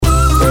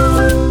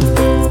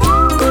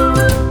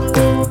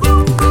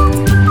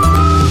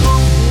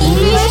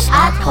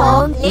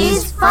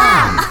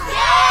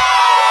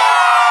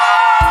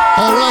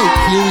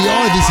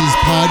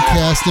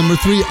podcast number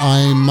 3.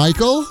 I'm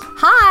Michael.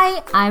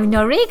 Hi, I'm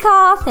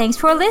Noriko. Thanks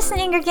for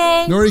listening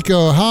again.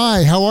 Noriko,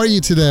 hi. How are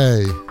you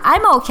today?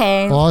 I'm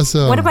okay.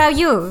 Awesome. What about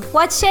you?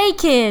 What's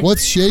shaking?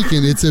 What's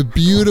shaking? It's a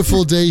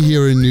beautiful day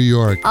here in New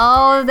York.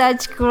 Oh,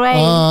 that's great.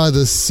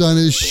 The sun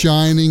is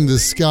shining. The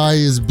sky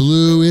is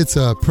blue. It's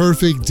a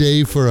perfect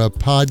day for a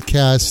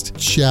podcast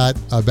chat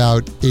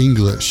about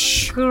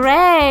English.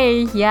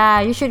 Great.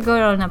 Yeah, you should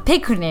go on a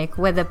picnic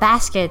with a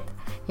basket,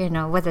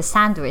 with a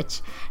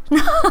sandwich.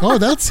 Oh,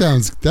 that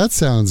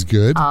sounds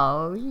good.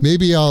 Oh.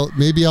 Maybe I'll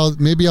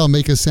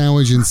make a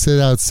sandwich and sit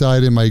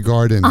outside in my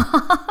garden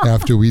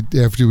after we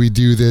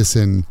do this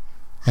and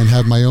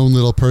have my own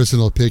little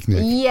personal picnic.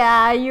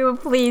 Yeah, you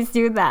please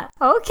do that.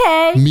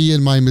 Okay. Me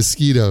and my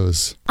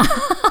mosquitoes.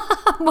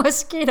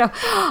 Mosquito.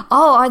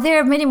 Oh, are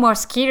there many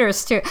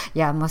mosquitoes too?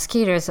 Yeah,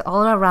 mosquitoes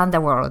all around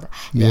the world.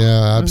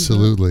 Yeah,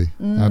 absolutely.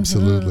 Mm-hmm.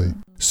 Absolutely.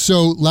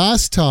 So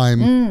last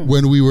time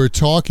when we were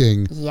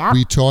talking,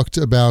 we talked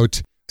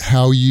about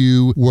how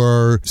you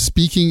were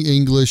speaking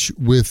English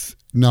with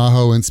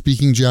Naho and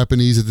speaking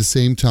Japanese at the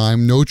same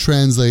time, no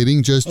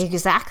translating, just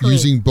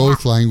using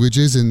both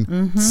languages,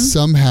 and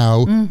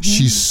somehow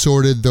she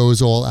sorted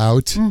those all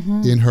out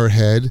in her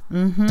head.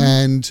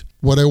 And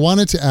what I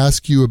wanted to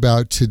ask you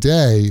about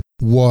today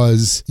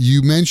was,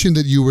 you mentioned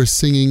that you were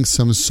singing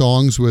some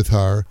songs with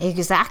her.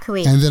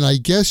 Exactly. And then I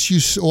guess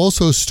you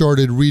also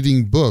started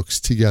reading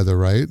books together,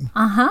 right?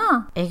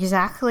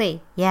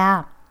 Exactly.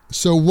 Yeah.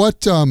 So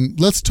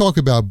let's talk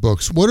about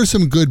books. What are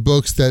some good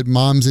books that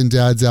moms and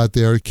dads out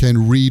there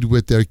can read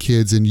with their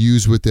kids and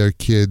use with their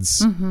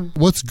kids?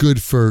 What's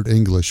good for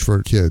English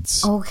for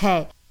kids?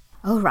 Okay.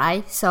 All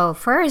right. So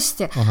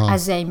first,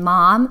 as a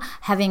mom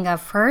having a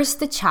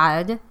first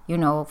child,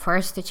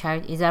 first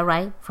child, is that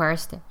right?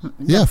 First child.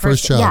 Yeah,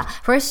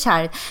 first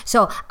child.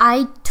 So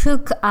I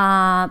took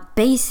a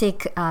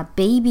basic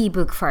baby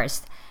book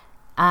first,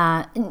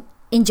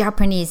 in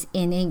Japanese,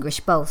 in English,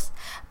 both.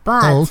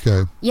 But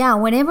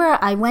whenever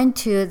I went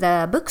to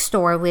the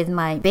bookstore with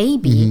my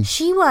baby,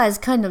 she was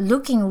kind of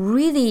looking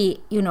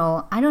really,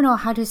 I don't know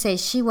how to say,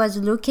 she was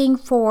looking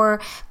for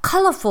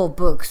colorful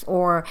books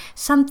or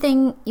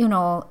something,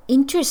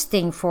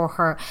 interesting for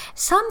her.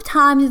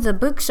 Sometimes the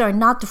books are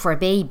not for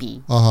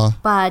baby,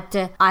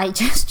 but I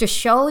just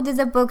showed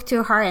the book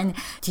to her and,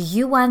 do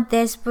you want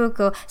this book?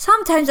 Or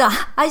sometimes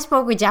I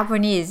spoke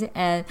Japanese,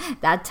 and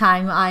that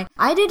time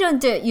I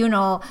didn't,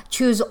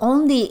 choose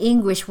only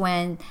English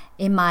when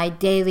in my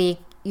daily,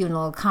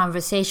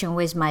 conversation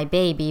with my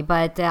baby.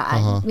 But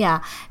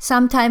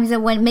sometimes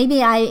when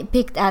maybe I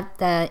picked up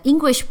the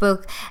English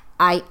book,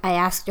 I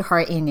asked her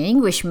in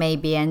English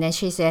maybe, and then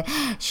she said,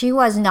 she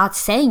was not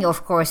saying,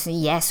 of course,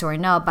 yes or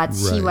no, but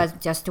she was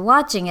just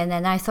watching. And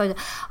then I thought,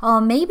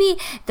 maybe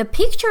the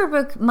picture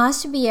book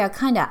must be a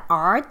kind of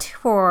art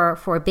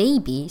for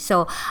baby.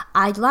 So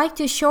I'd like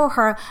to show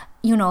her,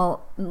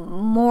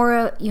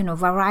 more,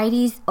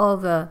 varieties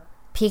of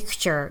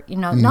picture,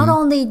 not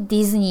only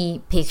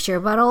Disney picture,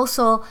 but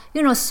also,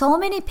 so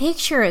many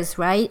pictures,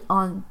 right,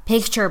 on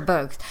picture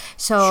books.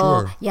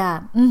 So,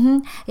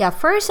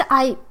 first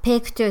I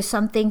picked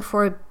something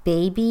for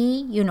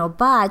baby,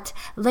 but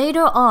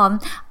later on,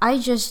 I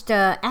just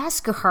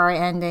asked her,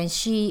 and then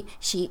she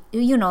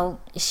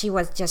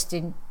was just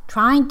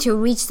trying to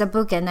reach the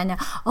book, and then,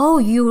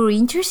 you were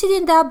interested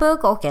in that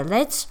book? Okay,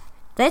 let's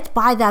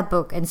buy that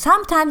book. And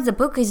sometimes the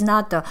book is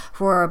not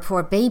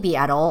for baby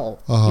at all,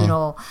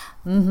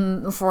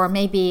 for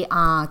maybe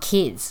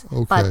kids.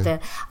 Okay.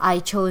 But I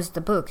chose the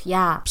book,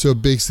 So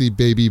basically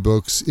baby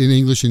books in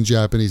English and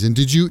Japanese. And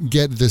did you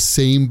get the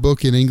same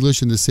book in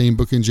English and the same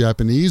book in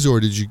Japanese,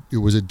 or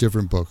was it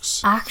different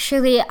books?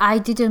 Actually, I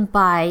didn't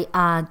buy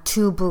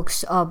 2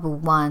 books of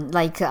one,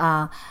 like...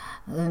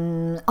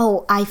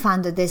 I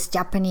found this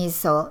Japanese,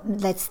 so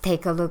let's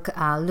take a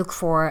look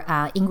for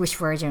English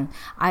version.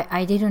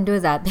 I didn't do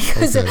that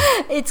because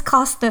it's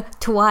cost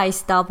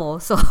twice double.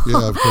 So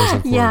yeah, of course.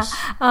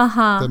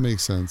 That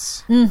makes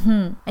sense.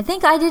 I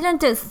think I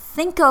didn't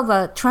think of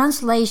a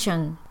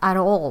translation at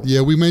all.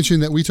 Yeah, we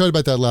mentioned that, we talked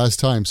about that last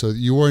time. So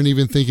you weren't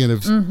even thinking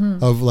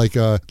of like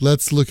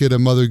let's look at a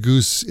Mother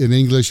Goose in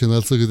English and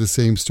let's look at the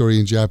same story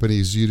in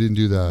Japanese. You didn't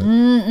do that.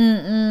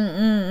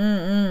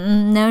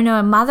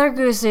 No, Mother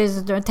Goose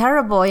is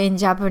terrible in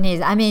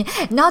Japanese. I mean,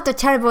 not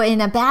terrible in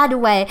a bad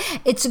way.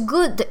 It's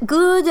good,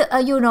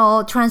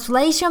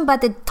 translation,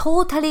 but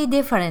totally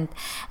different.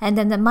 And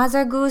then the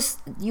Mother Goose,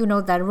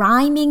 the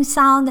rhyming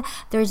sound,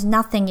 there's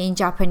nothing in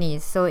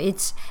Japanese. So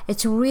it's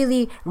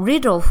really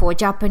riddle for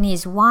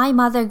Japanese why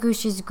Mother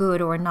Goose is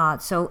good or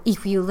not. So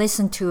if you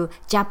listen to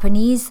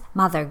Japanese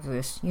Mother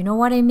Goose, you know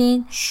what I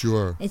mean?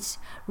 Sure. It's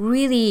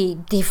really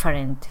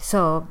different.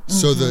 So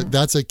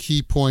that's a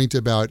key point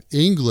about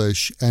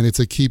English, and it's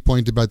a key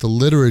point about the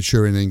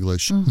literature in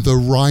English. The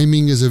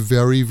rhyming is a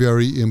very,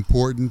 very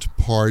important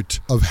part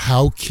of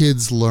how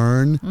kids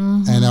learn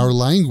and our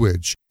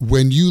language.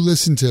 When you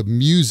listen to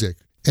music,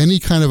 any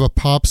kind of a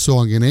pop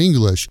song in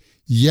English,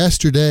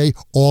 Yesterday,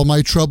 all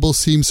my troubles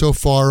seemed so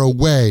far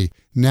away.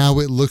 Now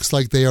it looks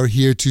like they are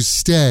here to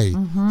stay.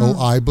 Oh,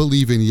 I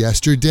believe in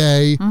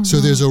yesterday. So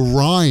there's a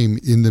rhyme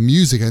in the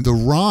music, and the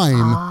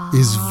rhyme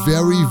is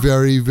very,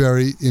 very,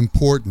 very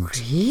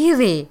important.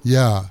 Really?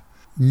 Yeah.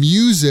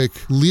 Music,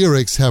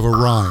 lyrics have a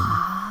rhyme.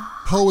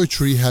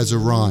 Poetry has a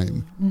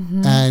rhyme.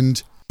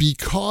 And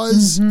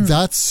because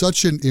that's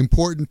such an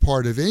important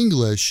part of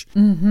English,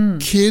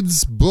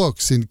 kids'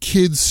 books and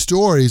kids'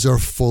 stories are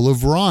full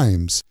of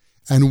rhymes.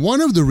 And one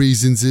of the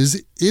reasons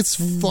is it's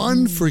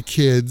fun for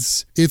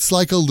kids. It's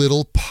like a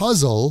little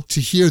puzzle to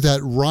hear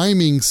that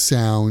rhyming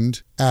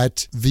sound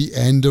at the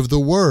end of the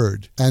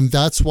word. And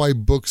that's why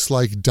books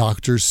like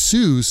Dr.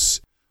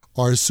 Seuss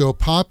are so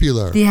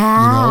popular. Yeah.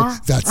 You know,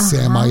 that's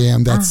Sam I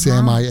am, that's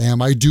Sam I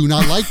am. I do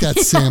not like that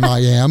Sam I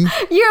am.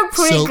 You're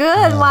pretty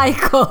good,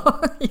 Michael.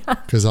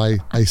 Because I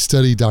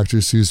study Dr.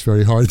 Seuss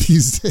very hard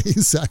these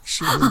days,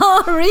 actually.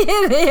 Oh,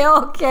 really?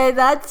 Okay,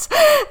 that's,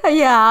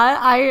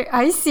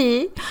 I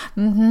see.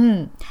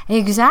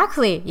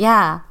 Exactly,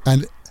 yeah.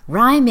 And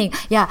rhyming.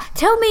 Yeah.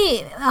 Tell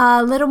me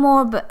a little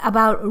more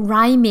about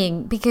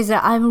rhyming, because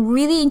I'm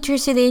really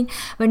interested in,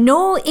 but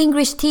no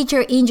English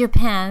teacher in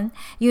Japan,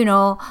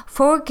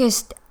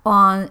 focused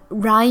on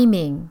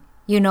rhyming,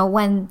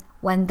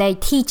 when they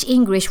teach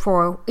English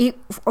for,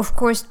 of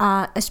course,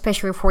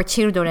 especially for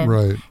children.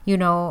 Right.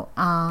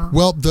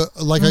 Well,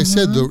 I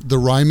said, the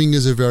rhyming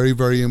is a very,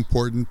 very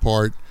important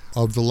part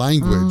of the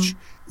language.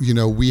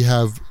 We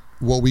have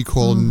what we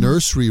call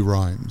nursery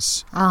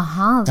rhymes.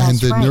 And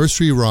the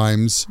nursery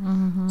rhymes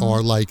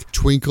are like,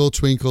 twinkle,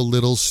 twinkle,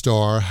 little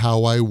star,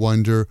 how I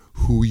wonder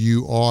who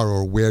you are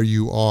or where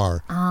you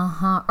are.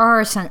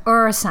 R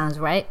sounds,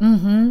 right?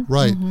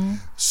 Right.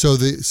 So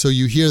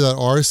you hear that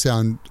R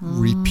sound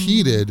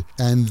repeated,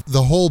 and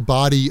the whole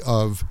body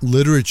of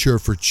literature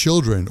for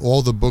children,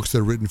 all the books that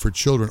are written for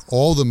children,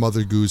 all the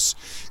Mother Goose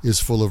is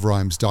full of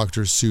rhymes,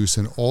 Dr. Seuss,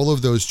 and all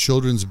of those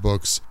children's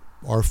books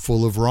are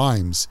full of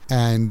rhymes.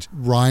 And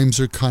rhymes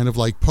are kind of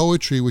like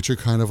poetry, which are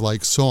kind of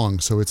like song.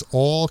 So it's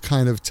all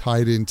kind of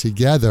tied in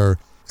together.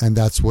 And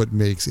that's what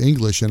makes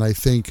English. And I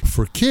think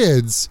for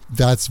kids,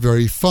 that's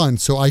very fun.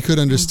 So I could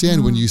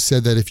understand when you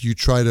said that if you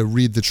try to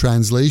read the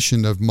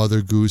translation of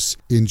Mother Goose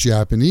in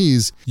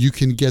Japanese, you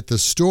can get the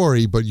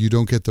story, but you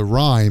don't get the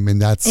rhyme.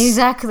 And that's...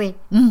 Exactly.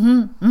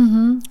 And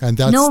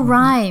that's... No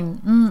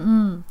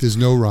rhyme. There's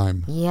no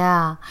rhyme.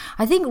 Yeah.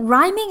 I think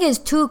rhyming is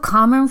too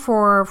common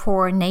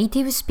for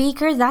native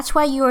speakers. That's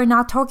why you are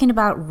not talking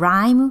about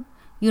rhyme.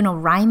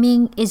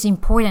 Rhyming is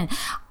important.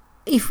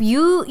 If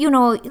you,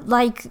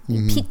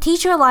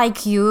 teacher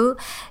like you,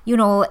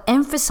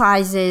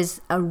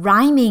 emphasizes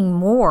rhyming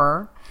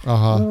more,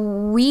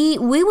 we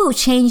will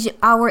change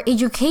our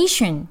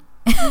education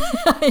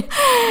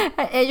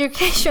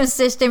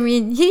system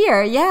in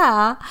here.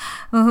 Yeah.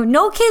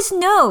 No kids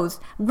knows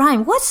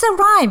rhyme. What's a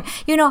rhyme?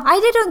 I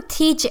didn't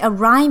teach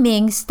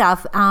rhyming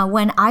stuff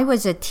when I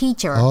was a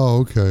teacher.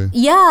 Oh, okay.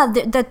 Yeah,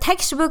 the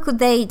textbook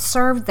they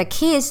serve the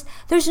kids,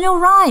 there's no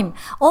rhyme,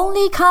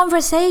 only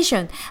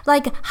conversation.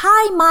 Like,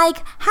 hi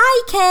Mike,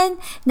 hi Ken,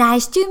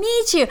 nice to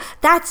meet you.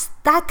 That's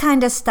that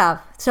kind of stuff.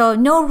 So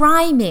no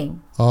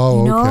rhyming.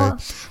 Oh, okay.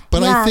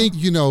 But I think,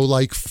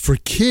 like for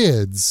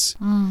kids,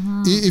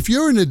 if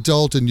you're an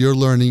adult and you're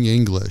learning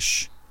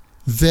English,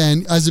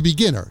 then as a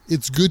beginner,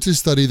 it's good to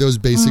study those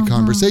basic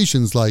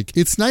conversations like,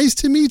 it's nice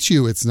to meet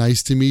you, it's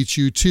nice to meet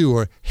you too,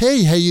 or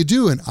hey, how you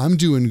doing? I'm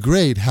doing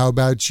great. How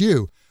about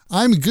you?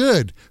 I'm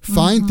good.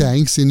 Fine,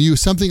 thanks. And you,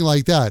 something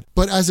like that.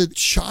 But as a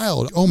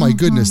child, oh my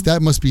goodness,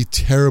 that must be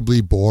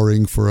terribly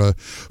boring for a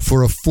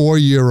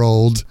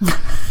 4-year-old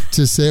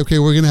to say, okay,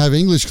 we're going to have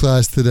English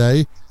class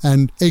today.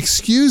 And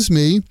excuse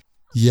me,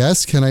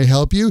 yes, can I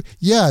help you?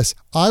 Yes,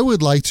 I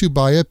would like to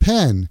buy a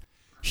pen.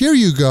 Here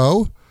you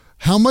go.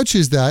 How much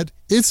is that?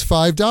 It's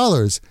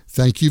 $5.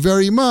 Thank you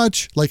very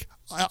much. Like,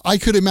 I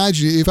could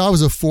imagine if I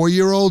was a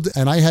 4-year-old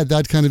and I had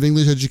that kind of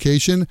English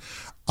education,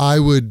 I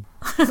would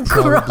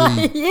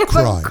probably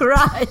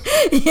cry.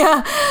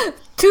 Yeah,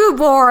 too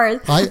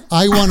bored. I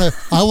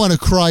want to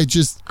cry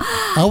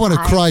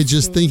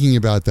just thinking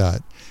about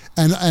that.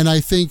 And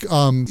I think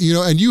and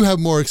you have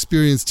more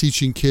experience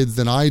teaching kids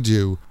than I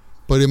do.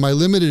 But in my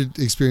limited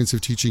experience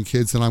of teaching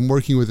kids, and I'm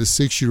working with a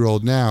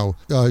 6-year-old now,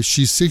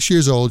 she's 6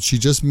 years old. She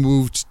just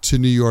moved to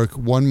New York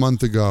 1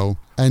 month ago.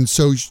 And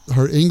so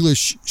her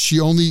English,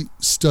 she only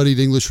studied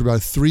English for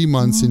about 3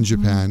 months in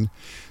Japan.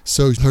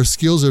 So her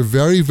skills are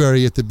very,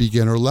 very at the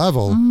beginner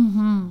level.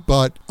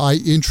 But I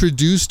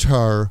introduced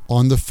her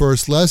on the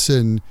first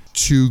lesson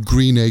to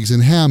Green Eggs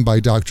and Ham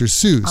by Dr.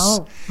 Seuss.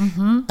 Oh,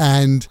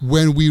 and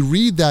when we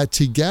read that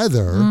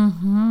together,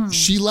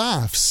 she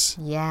laughs.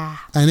 Yeah.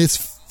 And it's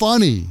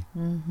funny.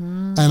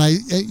 And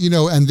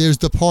and there's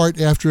the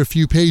part after a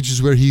few pages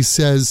where he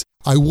says,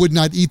 I would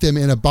not eat them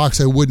in a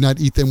box. I would not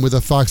eat them with a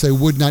fox. I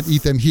would not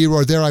eat them here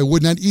or there. I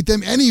would not eat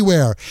them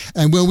anywhere.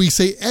 And when we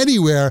say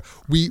anywhere,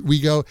 we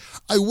go,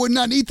 I would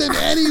not eat them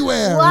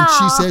anywhere. Wow. And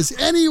she says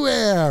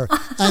anywhere.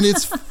 And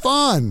it's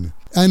fun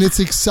and it's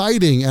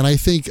exciting. And I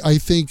think,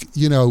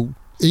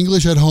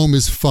 English at Home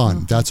is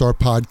Fun. That's our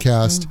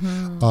podcast.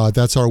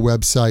 That's our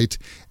website.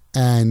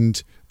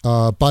 And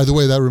by the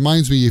way, that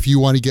reminds me, if you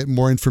want to get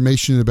more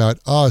information about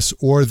us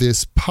or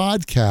this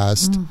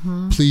podcast,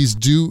 please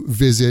do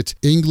visit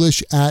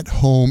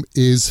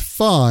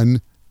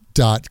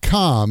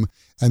englishathomeisfun.com.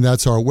 And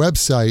that's our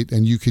website.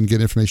 And you can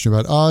get information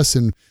about us.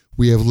 And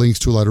we have links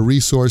to a lot of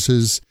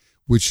resources,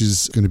 which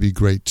is going to be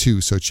great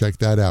too. So check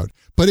that out.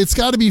 But it's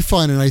got to be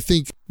fun. And I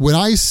think when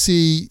I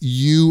see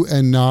you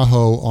and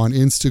Naho on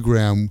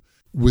Instagram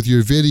with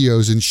your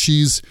videos and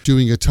she's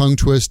doing a tongue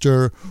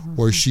twister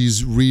or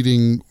she's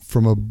reading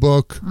from a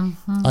book,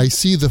 I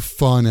see the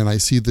fun and I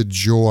see the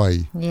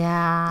joy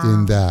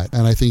in that.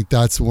 And I think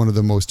that's one of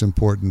the most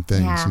important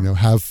things,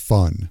 have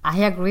fun. I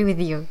agree with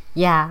you.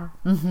 Yeah.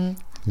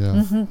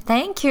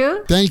 Thank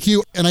you. Thank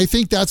you. And I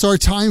think that's our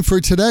time for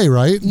today,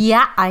 right?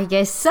 Yeah, I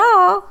guess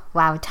so.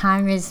 Wow,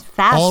 time is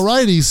fast. All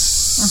righty.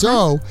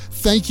 So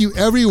thank you,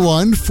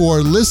 everyone,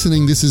 for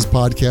listening. This is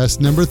podcast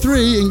number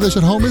 3. English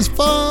at Home is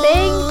Fun.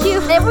 Thank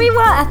you,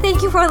 everyone.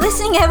 Thank you for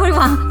listening,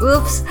 everyone.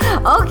 Oops.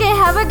 Okay,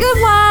 have a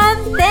good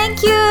one.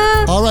 Thank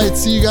you. All right.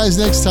 See you guys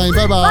next time.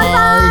 Bye-bye.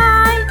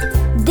 Bye-bye.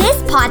 This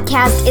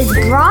podcast is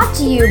brought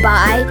to you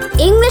by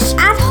English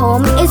at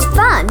Home is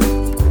Fun.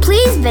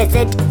 Please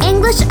visit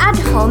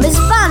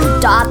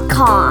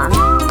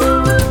englishathomeisfun.com.